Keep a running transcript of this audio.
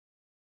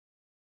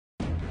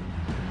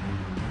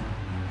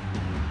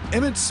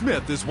Emmitt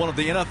Smith is one of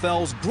the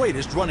NFL's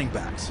greatest running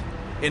backs.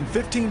 In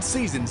 15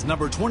 seasons,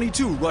 number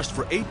 22 rushed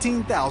for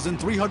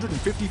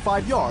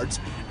 18,355 yards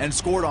and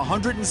scored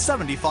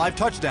 175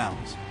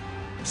 touchdowns.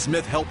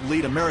 Smith helped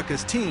lead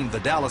America's team,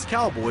 the Dallas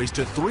Cowboys,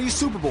 to 3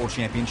 Super Bowl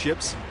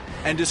championships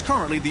and is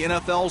currently the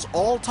NFL's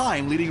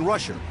all-time leading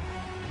rusher.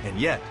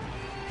 And yet,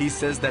 he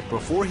says that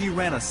before he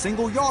ran a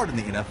single yard in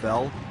the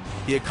NFL,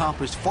 he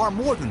accomplished far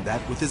more than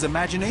that with his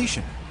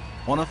imagination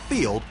on a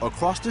field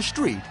across the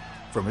street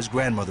from his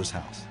grandmother's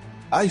house.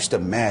 I used to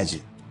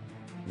imagine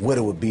what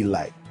it would be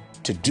like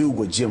to do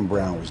what Jim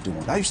Brown was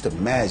doing. I used to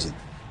imagine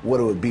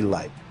what it would be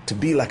like to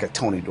be like a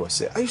Tony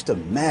Dorsett. I used to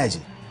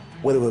imagine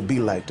what it would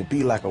be like to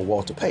be like a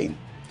Walter Payton.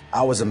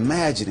 I was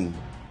imagining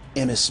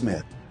Emmitt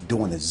Smith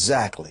doing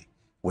exactly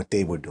what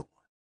they were doing.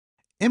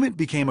 Emmitt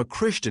became a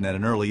Christian at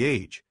an early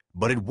age,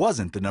 but it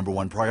wasn't the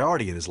 #1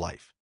 priority in his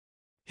life.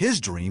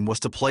 His dream was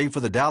to play for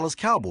the Dallas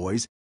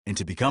Cowboys and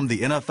to become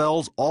the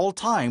NFL's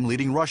all-time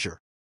leading rusher.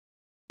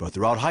 But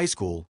throughout high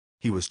school,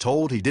 he was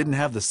told he didn't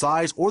have the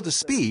size or the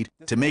speed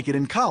to make it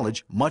in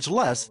college, much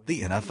less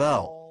the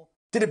NFL.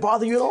 Did it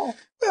bother you at all?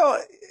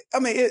 Well, I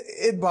mean,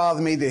 it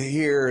bothered me to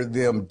hear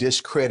them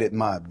discredit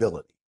my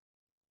ability.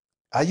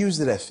 I used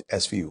it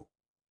as fuel.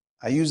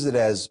 I used it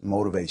as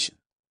motivation.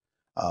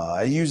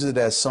 I used it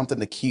as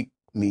something to keep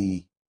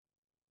me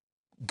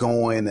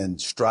going and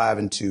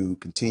striving to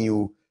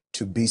continue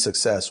to be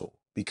successful,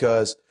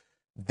 because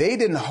they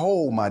didn't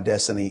hold my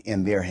destiny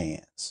in their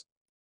hands.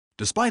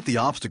 Despite the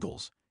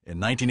obstacles, in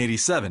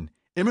 1987,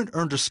 Emmitt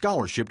earned a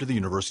scholarship to the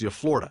University of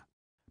Florida.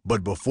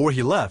 But before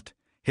he left,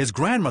 his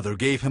grandmother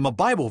gave him a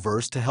Bible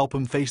verse to help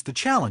him face the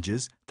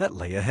challenges that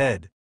lay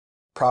ahead.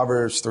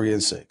 Proverbs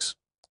 3:6.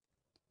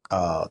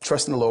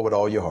 Trust in the Lord with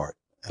all your heart,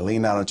 and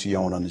lean not unto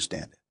your own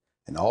understanding.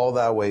 In all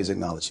thy ways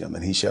acknowledge him,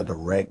 and he shall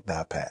direct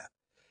thy path.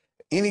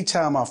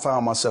 Anytime I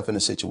found myself in a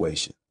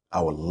situation,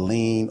 I would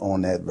lean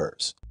on that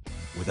verse.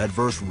 With that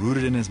verse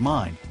rooted in his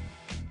mind,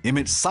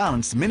 Emmitt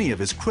silenced many of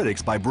his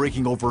critics by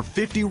breaking over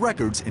 50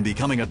 records and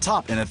becoming a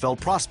top NFL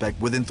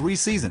prospect within 3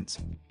 seasons.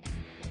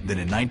 Then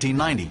in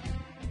 1990,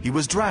 he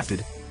was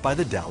drafted by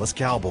the Dallas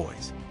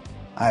Cowboys.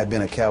 I had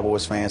been a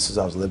Cowboys fan since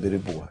I was a little bitty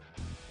boy,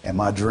 and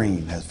my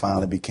dream has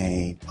finally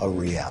became a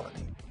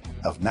reality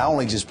of not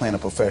only just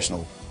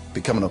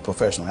becoming a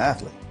professional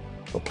athlete,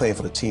 but playing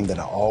for the team that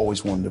I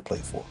always wanted to play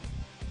for.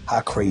 How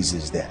crazy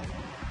is that?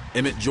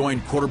 Emmitt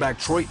joined quarterback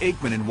Troy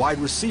Aikman and wide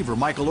receiver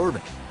Michael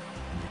Irvin.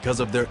 Because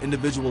of their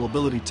individual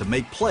ability to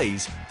make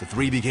plays, the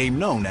three became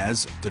known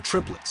as the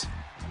Triplets.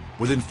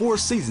 Within 4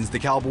 seasons, the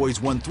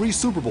Cowboys won 3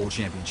 Super Bowl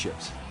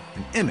championships,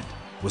 and Emmitt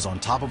was on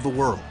top of the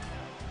world.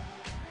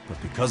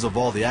 But because of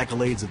all the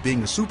accolades of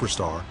being a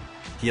superstar,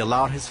 he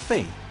allowed his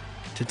faith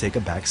to take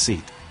a back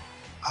seat.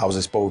 I was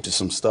exposed to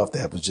some stuff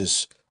that was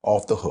just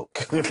off the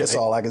hook. That's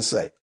all I can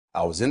say.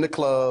 I was in the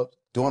club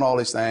doing all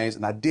these things,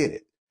 and I did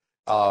it.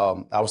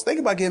 I was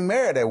thinking about getting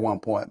married at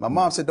one point. My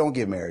mom said, don't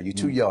get married. You're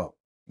too young.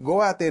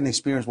 Go out there and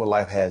experience what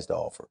life has to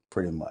offer,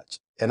 pretty much.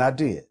 And I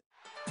did.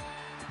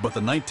 But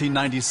the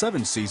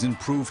 1997 season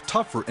proved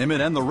tough for Emmitt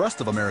and the rest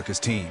of America's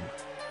team.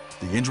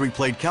 The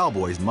injury-plagued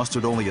Cowboys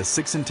mustered only a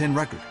 6-10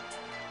 record,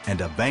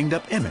 and a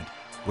banged-up Emmitt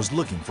was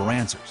looking for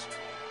answers.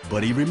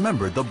 But he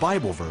remembered the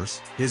Bible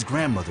verse his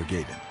grandmother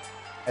gave him.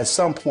 At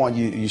some point,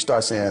 you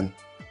start saying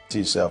to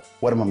yourself,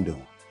 what am I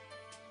doing?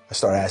 I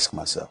started asking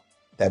myself.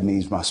 That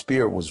means my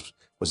spirit was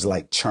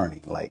like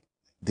churning, like,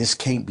 this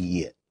can't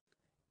be it.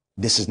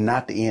 This is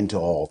not the end to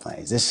all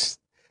things. This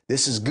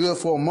is good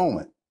for a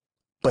moment,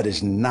 but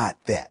it's not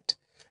that.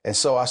 And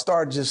so I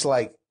started just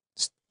like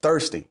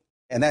thirsty.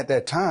 And at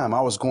that time,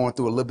 I was going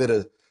through a little bit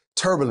of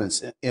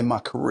turbulence in my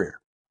career.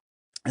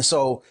 And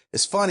so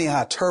it's funny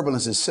how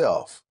turbulence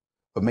itself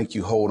would make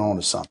you hold on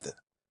to something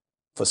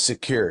for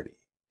security.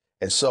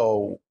 And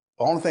so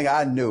the only thing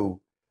I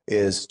knew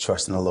is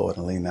trust in the Lord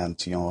and lean not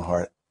unto your own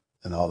heart,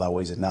 and all thy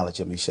ways acknowledge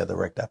him, he shall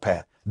direct thy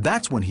path.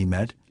 That's when he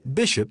met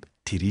Bishop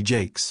T.D.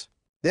 Jakes.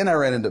 Then I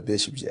ran into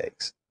Bishop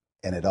Jakes,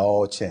 and it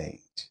all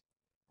changed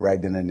right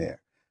then and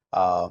there.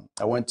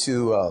 I went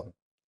to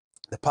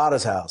the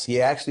Potter's house. He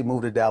actually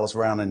moved to Dallas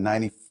around in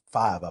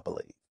 95, I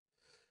believe.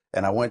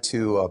 And I went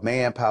to a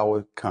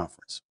Manpower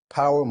conference.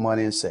 Power,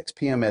 Money, and Sex.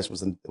 PMS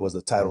was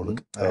the title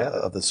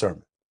of the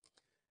sermon.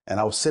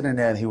 And I was sitting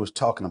there, and he was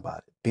talking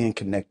about it, being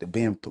connected,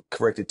 being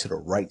corrected to the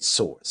right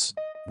source.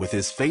 With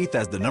his faith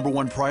as the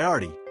 #1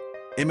 priority,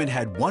 Emmitt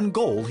had one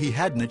goal he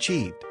hadn't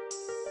achieved.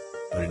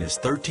 But in his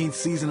 13th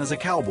season as a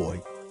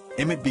Cowboy,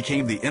 Emmitt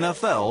became the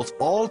NFL's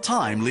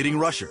all-time leading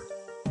rusher.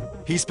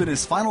 He spent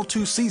his final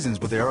 2 seasons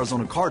with the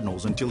Arizona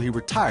Cardinals until he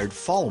retired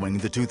following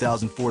the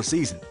 2004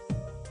 season.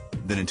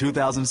 Then in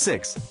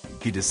 2006,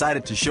 he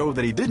decided to show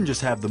that he didn't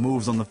just have the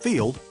moves on the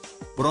field,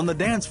 but on the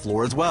dance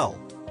floor as well,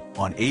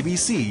 on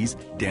ABC's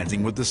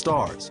Dancing with the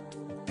Stars.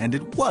 And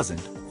it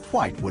wasn't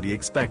quite what he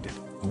expected.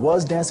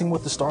 Was Dancing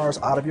with the Stars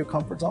out of your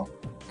comfort zone?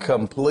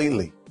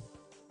 Completely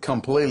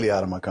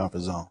out of my comfort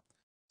zone.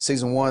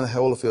 Season 1,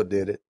 Holyfield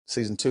did it.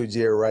 Season 2,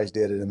 Jerry Rice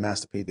did it, and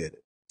Master P did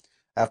it.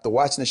 After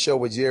watching the show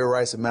with Jerry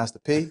Rice and Master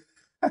P,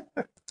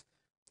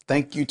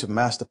 thank you to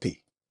Master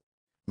P.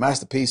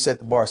 Master P set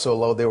the bar so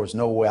low there was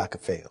no way I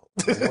could fail.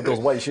 Want those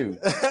white shoes.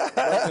 He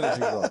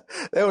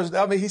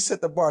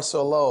set the bar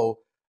so low,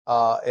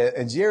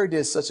 and Jerry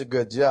did such a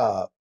good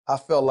job. I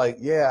felt like,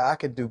 yeah, I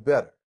could do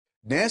better.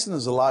 Dancing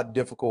is a lot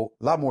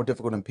more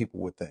difficult than people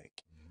would think.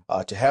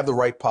 To have the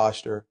right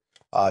posture,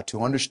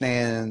 to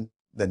understand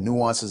the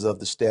nuances of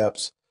the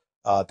steps,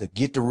 to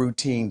get the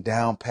routine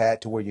down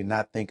pat to where you're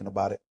not thinking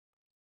about it.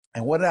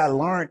 And what I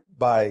learned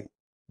by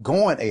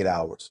going 8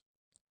 hours,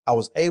 I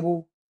was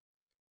able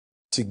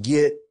to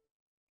get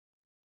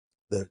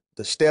the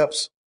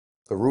steps,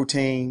 the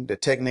routine, the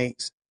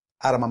techniques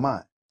out of my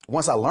mind.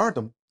 Once I learned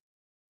them,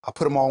 I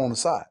put them all on the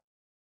side.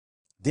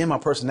 Then my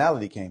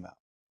personality came out.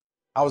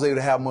 I was able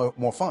to have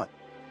more fun.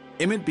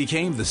 Emmitt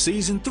became the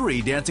Season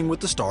 3 Dancing with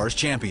the Stars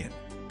champion.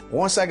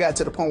 Once I got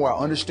to the point where I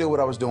understood what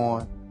I was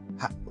doing,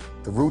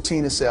 the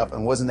routine itself,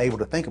 and wasn't able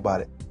to think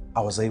about it,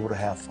 I was able to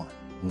have fun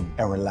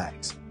and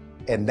relax.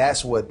 And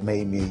that's what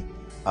made me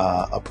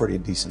a pretty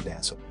decent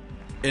dancer.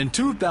 In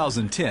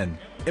 2010,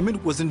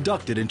 Emmitt was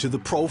inducted into the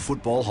Pro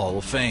Football Hall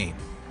of Fame.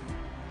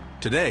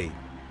 Today,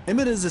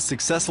 Emmitt is a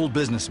successful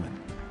businessman,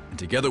 and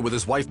together with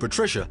his wife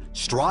Patricia,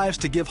 strives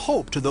to give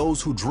hope to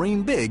those who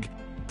dream big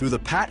through the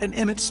Pat and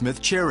Emmitt Smith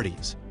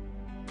charities.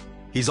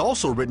 He's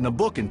also written a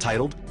book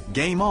entitled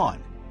Game On,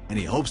 and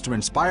he hopes to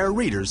inspire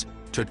readers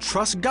to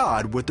trust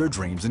God with their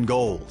dreams and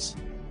goals.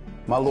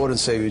 My Lord and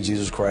Savior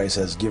Jesus Christ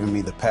has given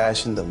me the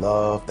passion, the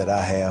love that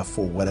I have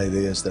for what it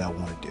is that I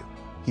want to do.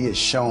 He has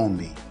shown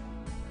me,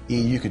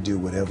 you could do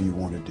whatever you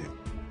want to do.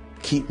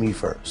 Keep me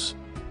first.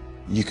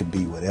 You can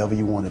be whatever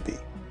you want to be.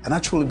 And I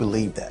truly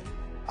believe that.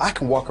 I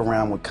can walk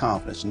around with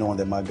confidence knowing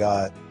that my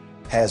God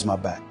has my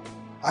back.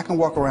 I can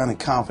walk around in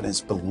confidence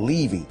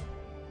believing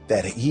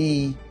that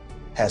He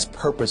has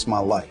purposed my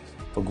life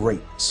for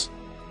greatness.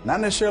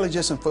 Not necessarily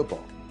just in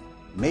football,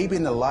 maybe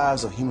in the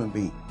lives of human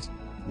beings.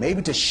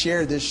 Maybe to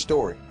share this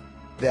story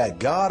that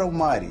God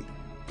Almighty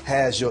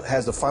has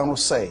the final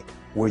say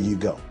where you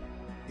go.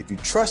 If you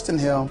trust in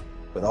Him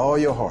with all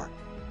your heart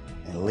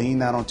and lean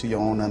not onto your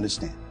own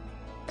understanding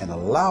and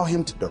allow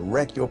Him to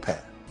direct your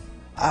path,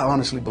 I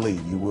honestly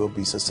believe you will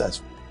be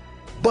successful.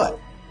 But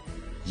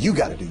you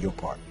got to do your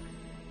part.